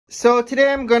So today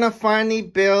I'm gonna finally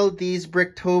build these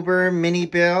Bricktober mini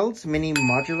builds, mini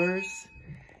modulars.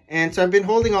 And so I've been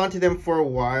holding on to them for a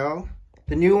while.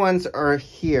 The new ones are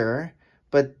here,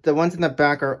 but the ones in the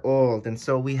back are old. And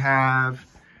so we have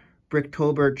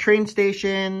Bricktober train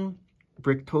station,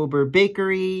 Bricktober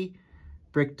bakery,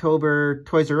 Bricktober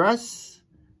Toys R Us,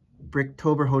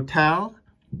 Bricktober hotel,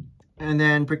 and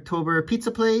then Bricktober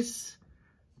pizza place,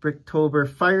 Bricktober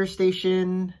fire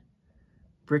station,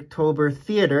 Bricktober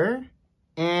theater,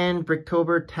 and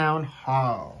Bricktober town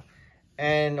hall.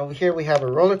 And over here we have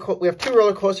we have two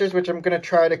roller coasters, which I'm gonna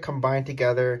try to combine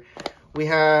together. We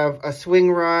have a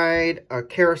swing ride, a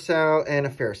carousel, and a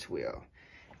Ferris wheel.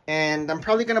 And I'm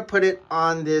probably gonna put it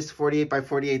on this 48 by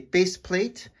 48 base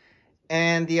plate.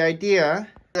 And the idea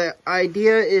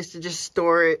is to just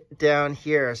store it down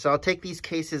here. So I'll take these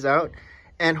cases out,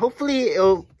 and hopefully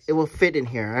it will fit in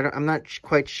here. I'm not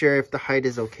quite sure if the height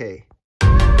is okay.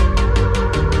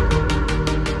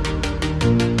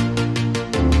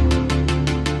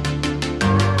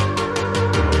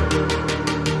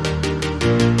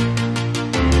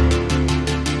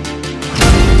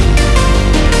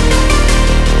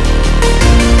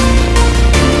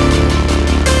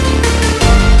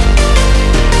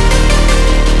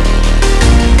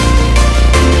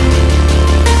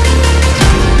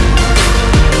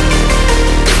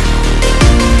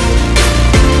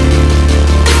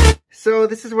 So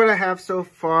this is what I have so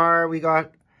far. We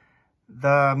got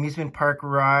the amusement park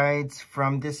rides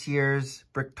from this year's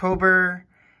Bricktober.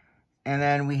 And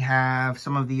then we have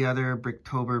some of the other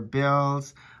Bricktober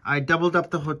builds. I doubled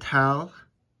up the hotel.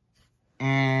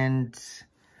 And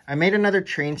I made another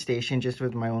train station just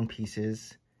with my own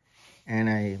pieces. And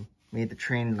I made the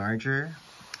train larger.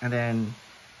 And then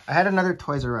I had another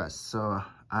Toys R Us. So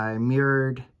I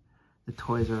mirrored the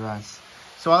Toys R Us.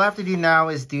 So all I have to do now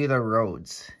is do the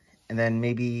roads. And then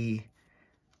maybe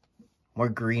more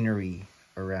greenery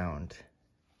around.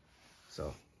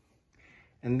 So,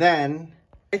 and then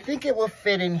I think it will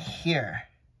fit in here,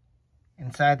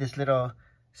 inside this little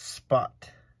spot.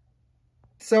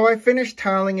 So I finished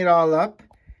tiling it all up.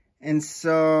 And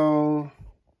so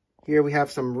here we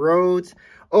have some roads.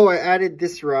 Oh, I added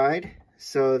this ride.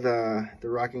 So the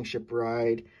rocking ship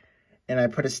ride. And I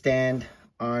put a stand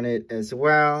on it as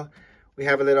well. We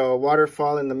have a little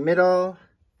waterfall in the middle.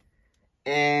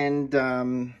 And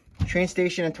train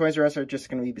station and Toys R Us are just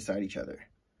going to be beside each other.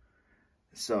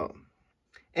 So,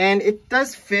 and it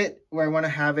does fit where I want to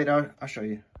have it. I'll show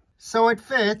you. So it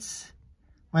fits.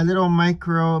 My little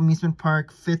micro amusement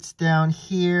park fits down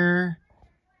here.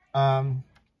 Can't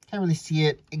really see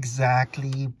it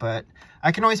exactly, but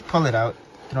I can always pull it out.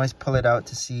 I can always pull it out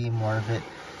to see more of it.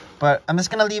 But I'm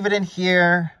just going to leave it in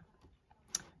here.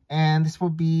 And this will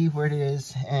be where it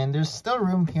is. And there's still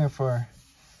room here for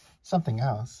something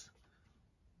else.